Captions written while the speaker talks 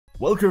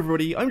Welcome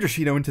everybody, I'm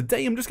Joshino and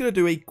today I'm just going to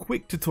do a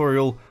quick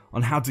tutorial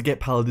on how to get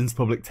Paladins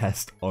Public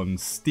Test on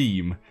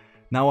Steam.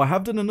 Now I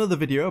have done another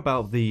video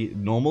about the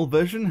normal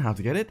version, how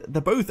to get it.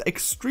 They're both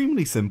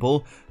extremely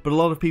simple, but a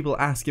lot of people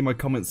ask in my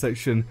comment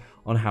section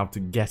on how to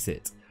get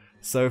it.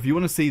 So if you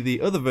want to see the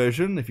other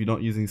version, if you're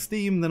not using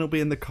Steam, then it'll be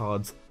in the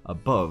cards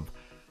above.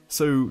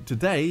 So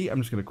today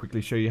I'm just going to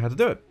quickly show you how to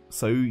do it.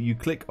 So you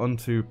click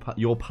onto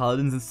your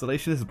Paladins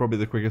installation, this is probably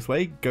the quickest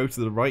way. Go to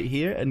the right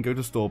here and go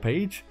to store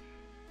page.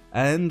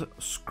 And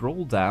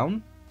scroll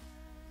down,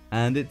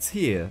 and it's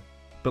here.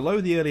 Below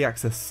the early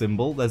access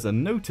symbol, there's a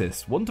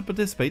notice, want to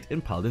participate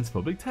in Paladins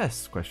Public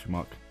Tests, ?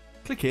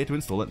 Click here to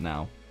install it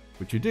now,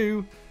 which you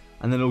do,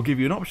 and then it'll give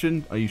you an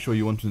option, are you sure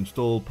you want to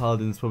install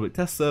Paladins Public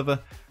Test Server?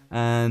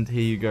 And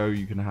here you go,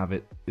 you can have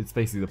it. It's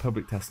basically the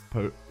public test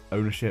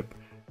ownership.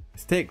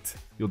 It's ticked,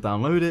 you'll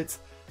download it,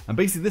 and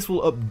basically this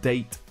will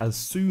update as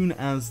soon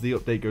as the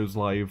update goes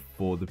live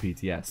for the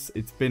PTS.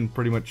 It's been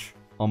pretty much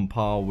on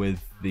par with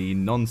the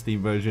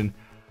non-Steam version,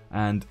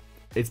 and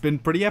it's been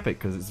pretty epic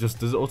because it just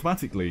does it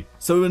automatically.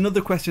 So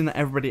another question that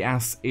everybody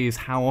asks is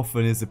how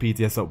often is the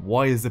PTS up?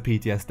 Why is the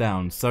PTS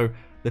down? So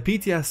the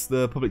PTS,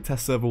 the public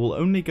test server, will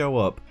only go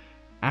up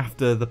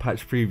after the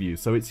patch preview.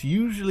 So it's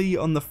usually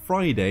on the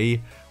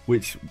Friday,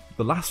 which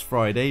the last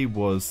Friday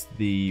was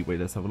the...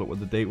 Wait, let's have a look what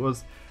the date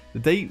was. The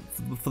date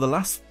for the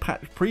last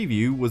patch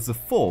preview was the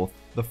 4th,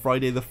 the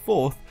Friday the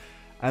 4th,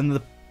 and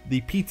the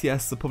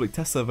PTS, the public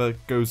test server,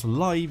 goes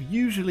live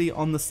usually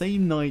on the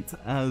same night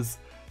as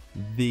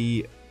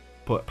the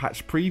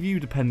patch preview,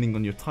 depending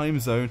on your time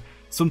zone.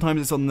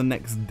 Sometimes it's on the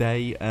next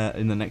day,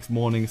 in the next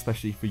morning,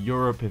 especially for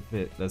Europe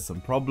if there's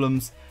some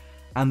problems.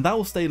 And that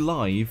will stay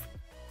live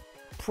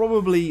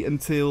probably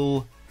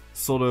until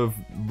sort of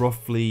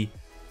roughly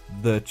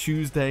the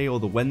Tuesday or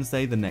the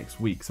Wednesday the next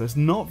week. So it's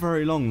not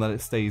very long that it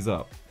stays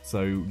up.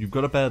 So you've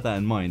got to bear that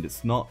in mind.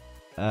 It's not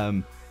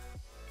very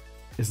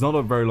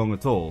long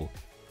at all.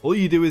 All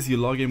you do is you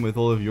log in with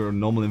all of your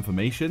normal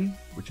information,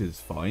 which is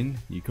fine.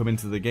 You come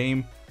into the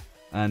game,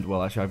 and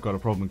well, actually I've got a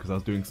problem because I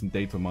was doing some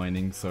data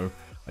mining, so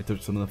I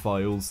touched some of the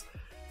files,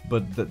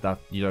 but that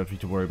you don't need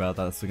to worry about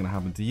that. That's going to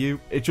happen to you.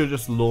 It should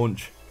just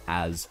launch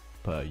as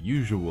per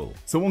usual.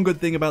 So one good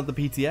thing about the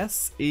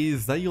PTS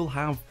is that you'll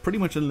have pretty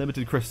much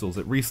unlimited crystals.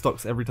 It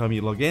restocks every time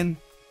you log in,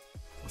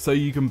 so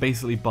you can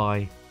basically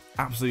buy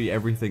absolutely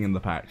everything in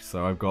the patch.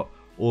 So I've got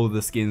all of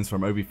the skins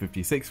from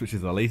OB56, which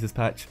is our latest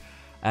patch,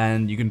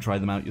 and you can try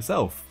them out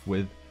yourself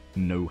with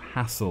no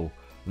hassle,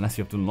 unless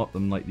you have to unlock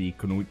them like the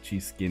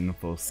Kunoichi skin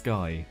for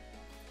Sky.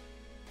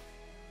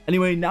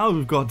 Anyway, now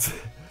I've got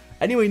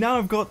a !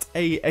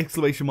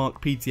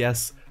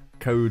 PTS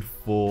code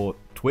for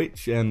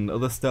Twitch and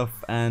other stuff,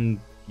 and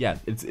yeah,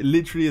 it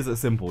literally is that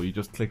simple. You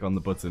just click on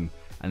the button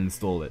and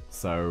install it.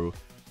 So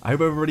I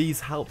hope everybody's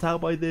helped out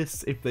by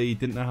this if they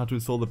didn't know how to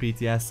install the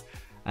PTS.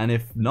 And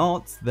if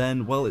not,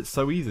 then, well, it's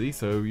so easy,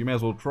 so you may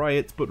as well try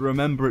it. But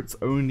remember, it's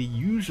only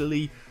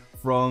usually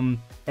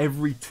from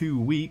every 2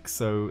 weeks,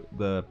 so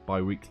the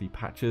bi-weekly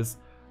patches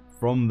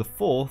from the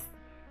 4th.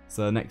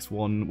 So the next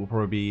one will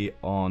probably be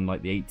on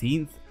like the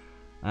 18th,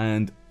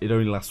 and it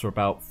only lasts for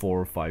about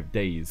 4 or 5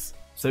 days.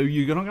 So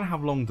you're not going to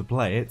have long to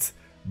play it,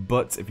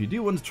 but if you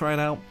do want to try it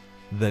out,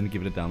 then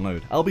give it a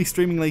download. I'll be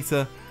streaming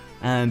later,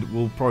 and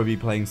we'll probably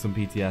be playing some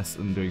PTS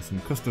and doing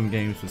some custom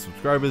games for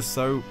subscribers,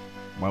 so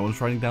might want to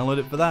try and download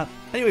it for that.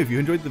 Anyway, if you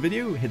enjoyed the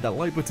video, hit that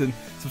like button,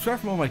 subscribe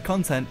for more of my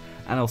content,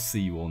 and I'll see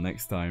you all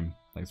next time.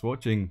 Thanks for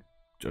watching.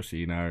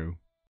 Joshino.